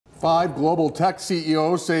5 global tech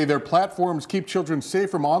CEOs say their platforms keep children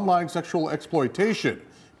safe from online sexual exploitation.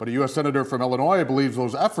 But a U.S. Senator from Illinois believes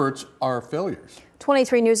those efforts are failures.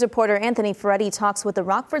 23 News reporter Anthony Ferretti talks with the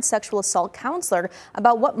Rockford Sexual Assault Counselor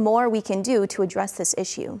about what more we can do to address this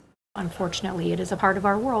issue. Unfortunately, it is a part of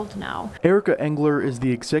our world now. Erica Engler is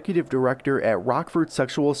the executive director at Rockford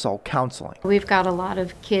Sexual Assault Counseling. We've got a lot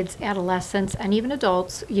of kids, adolescents, and even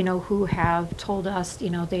adults, who have told us,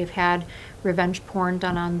 they've had revenge porn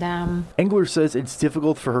done on them. Engler says it's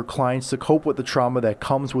difficult for her clients to cope with the trauma that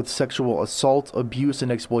comes with sexual assault, abuse,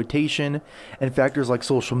 and exploitation, and factors like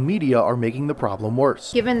social media are making the problem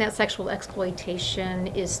worse. Given that sexual exploitation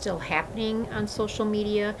is still happening on social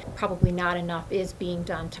media, probably not enough is being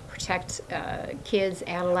done to protect kids,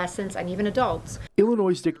 adolescents, and even adults.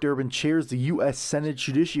 Illinois' Dick Durbin chairs the U.S. Senate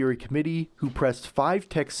Judiciary Committee, who pressed 5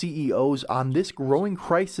 tech CEOs on this growing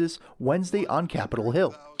crisis Wednesday on Capitol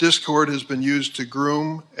Hill. Discord has been used to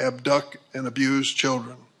groom, abduct, and abuse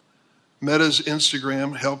children. Meta's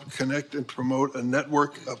Instagram helped connect and promote a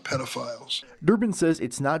network of pedophiles. Durbin says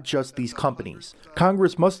it's not just these companies.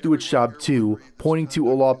 Congress must do its job too, pointing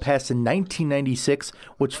to a law passed in 1996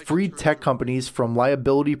 which freed tech companies from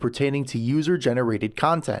liability pertaining to user-generated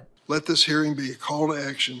content. Let this hearing be a call to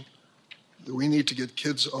action. We need to get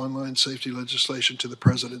kids' online safety legislation to the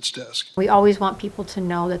president's desk. We always want people to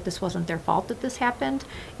know that this wasn't their fault that this happened.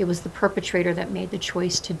 It was the perpetrator that made the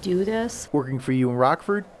choice to do this. Working for you in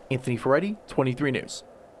Rockford, Anthony Ferretti, 23 News.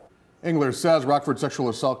 Engler says Rockford Sexual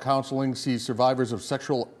Assault Counseling sees survivors of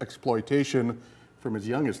sexual exploitation from as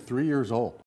young as 3 years old.